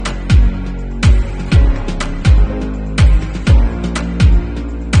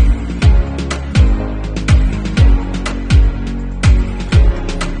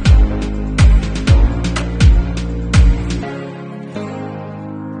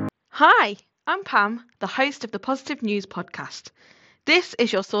Hi, I'm Pam, the host of the Positive News podcast. This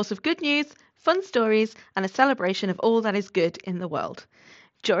is your source of good news, fun stories, and a celebration of all that is good in the world.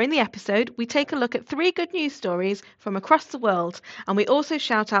 During the episode, we take a look at 3 good news stories from across the world, and we also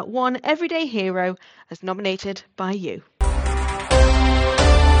shout out one everyday hero as nominated by you.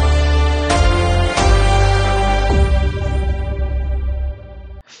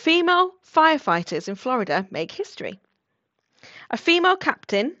 Female firefighters in Florida make history. A female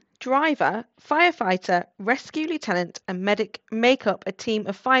captain, driver, firefighter, rescue lieutenant, and medic make up a team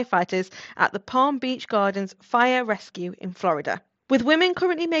of firefighters at the Palm Beach Gardens Fire Rescue in Florida. With women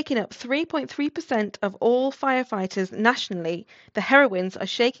currently making up 3.3% of all firefighters nationally, the heroines are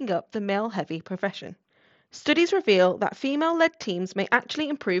shaking up the male-heavy profession. Studies reveal that female-led teams may actually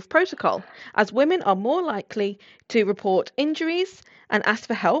improve protocol, as women are more likely to report injuries and ask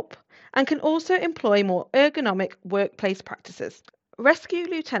for help, and can also employ more ergonomic workplace practices. Rescue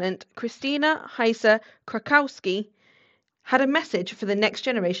Lieutenant Christina Heiser-Krakowski had a message for the next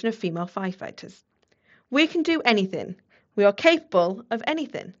generation of female firefighters. We can do anything. We are capable of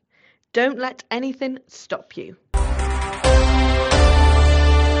anything. Don't let anything stop you.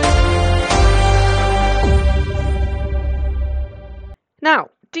 Now,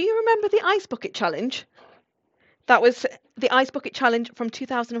 do you remember the Ice Bucket Challenge? That was the Ice Bucket Challenge from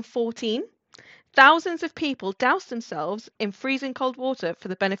 2014. Thousands of people doused themselves in freezing cold water for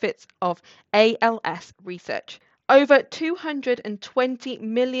the benefits of ALS research. Over $220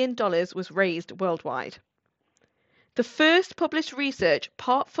 million was raised worldwide. The first published research,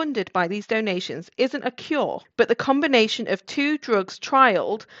 part funded by these donations, isn't a cure, but the combination of 2 drugs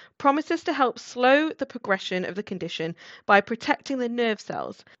trialled promises to help slow the progression of the condition by protecting the nerve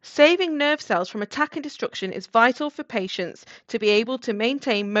cells. Saving nerve cells from attack and destruction is vital for patients to be able to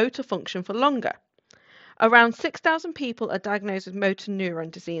maintain motor function for longer. Around 6,000 people are diagnosed with motor neuron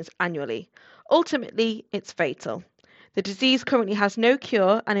disease annually. Ultimately, it's fatal. The disease currently has no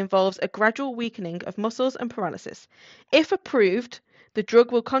cure and involves a gradual weakening of muscles and paralysis. If approved, the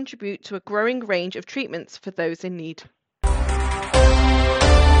drug will contribute to a growing range of treatments for those in need.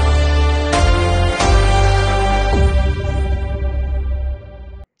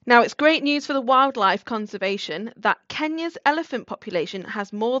 Now, it's great news for the wildlife conservation that Kenya's elephant population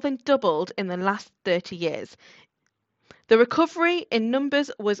has more than doubled in the last 30 years. The recovery in numbers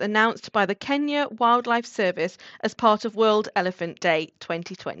was announced by the Kenya Wildlife Service as part of World Elephant Day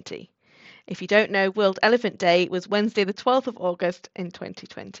 2020. If you don't know, World Elephant Day was Wednesday the 12th of August in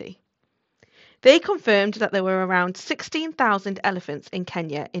 2020. They confirmed that there were around 16,000 elephants in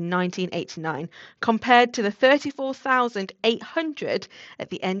Kenya in 1989, compared to the 34,800 at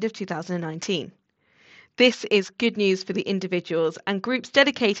the end of 2019. This is good news for the individuals and groups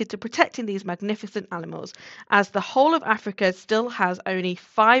dedicated to protecting these magnificent animals, as the whole of Africa still has only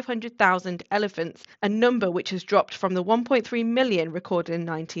 500,000 elephants, a number which has dropped from the 1.3 million recorded in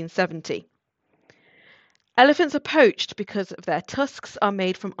 1970. Elephants are poached because of their tusks are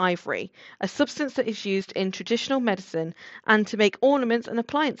made from ivory, a substance that is used in traditional medicine and to make ornaments and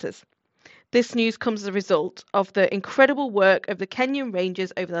appliances. This news comes as a result of the incredible work of the Kenyan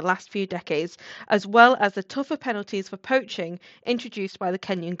rangers over the last few decades, as well as the tougher penalties for poaching introduced by the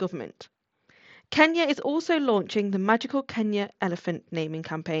Kenyan government. Kenya is also launching the Magical Kenya Elephant Naming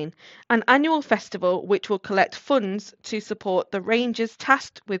Campaign, an annual festival which will collect funds to support the rangers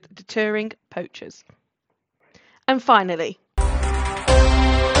tasked with deterring poachers. And finally,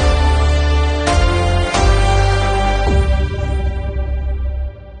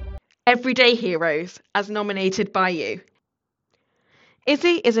 Everyday Heroes, as nominated by you.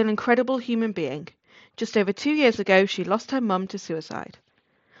 Izzy is an incredible human being. Just over 2 years ago, she lost her mum to suicide.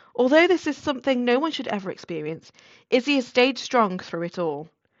 Although this is something no one should ever experience, Izzy has stayed strong through it all.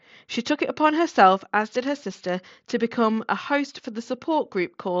 She took it upon herself, as did her sister, to become a host for the support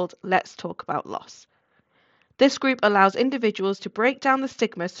group called Let's Talk About Loss. This group allows individuals to break down the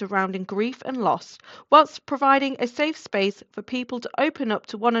stigma surrounding grief and loss, whilst providing a safe space for people to open up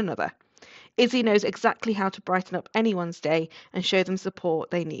to one another. Izzy knows exactly how to brighten up anyone's day and show them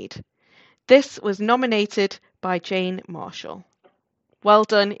support they need. This was nominated by Jane Marshall. Well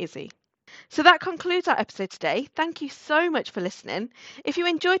done, Izzy. So that concludes our episode today. Thank you so much for listening. If you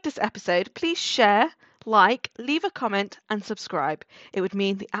enjoyed this episode, please share, like, leave a comment and subscribe. It would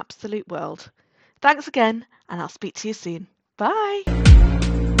mean the absolute world. Thanks again, and I'll speak to you soon. Bye.